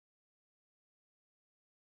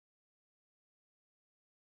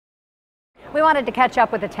We wanted to catch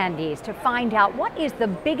up with attendees to find out what is the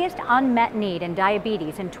biggest unmet need in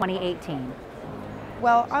diabetes in 2018.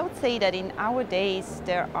 Well, I would say that in our days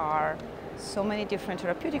there are so many different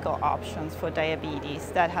therapeutic options for diabetes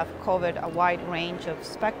that have covered a wide range of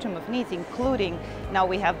spectrum of needs, including now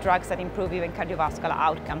we have drugs that improve even cardiovascular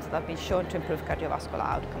outcomes, that have been shown to improve cardiovascular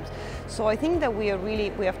outcomes. So I think that we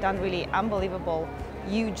have done really unbelievable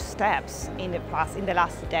huge steps in the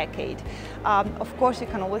last decade. Of course, you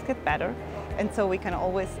can always get better, and so we can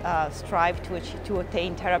always strive to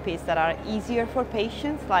attain therapies that are easier for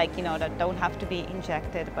patients, like that don't have to be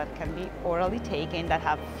injected but can be orally taken, that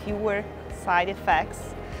have fewer side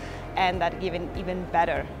effects, and that give an even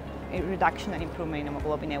better reduction and improvement in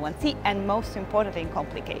hemoglobin A1C, and most importantly, in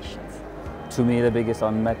complications. To me, the biggest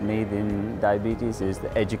unmet need in diabetes is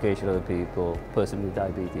the education of the people, person with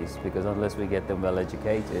diabetes, because unless we get them well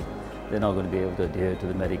educated, they're not going to be able to adhere to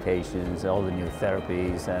the medications, all the new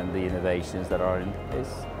therapies and the innovations that are in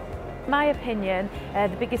place. My opinion,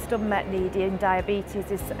 the biggest unmet need in diabetes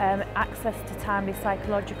is access to timely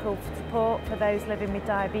psychological support for those living with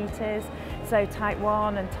diabetes, so type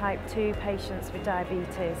 1 and type 2 patients with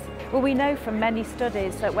diabetes. Well, we know from many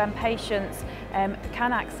studies that when patients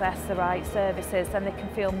can access the right services, then they can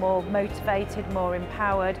feel more motivated, more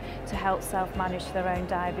empowered to help self-manage their own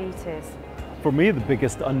diabetes. For me, the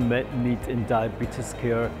biggest unmet need in diabetes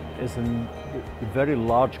care is in the very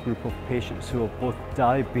large group of patients who have both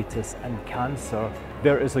diabetes and cancer.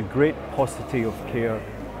 There is a great paucity of care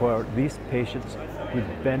where these patients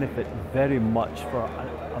would benefit very much for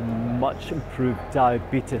a much improved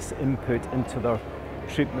diabetes input into their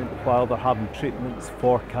treatment while they're having treatments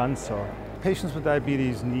for cancer. Patients with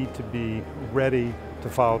diabetes need to be ready to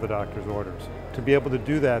follow the doctor's orders. To be able to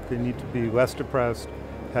do that, they need to be less depressed,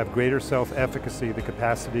 have greater self-efficacy, the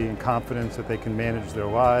capacity and confidence that they can manage their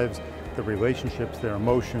lives, their relationships, their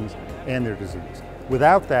emotions, and their disease.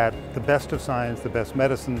 Without that, the best of science, the best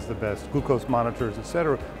medicines, the best glucose monitors,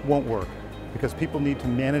 etc., won't work, because people need to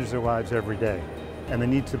manage their lives every day, and they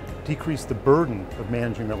need to decrease the burden of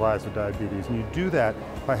managing their lives with diabetes. And you do that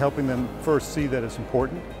by helping them first see that it's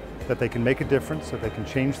important, that they can make a difference, that they can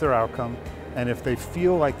change their outcome, and if they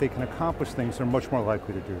feel like they can accomplish things, they're much more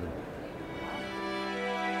likely to do them.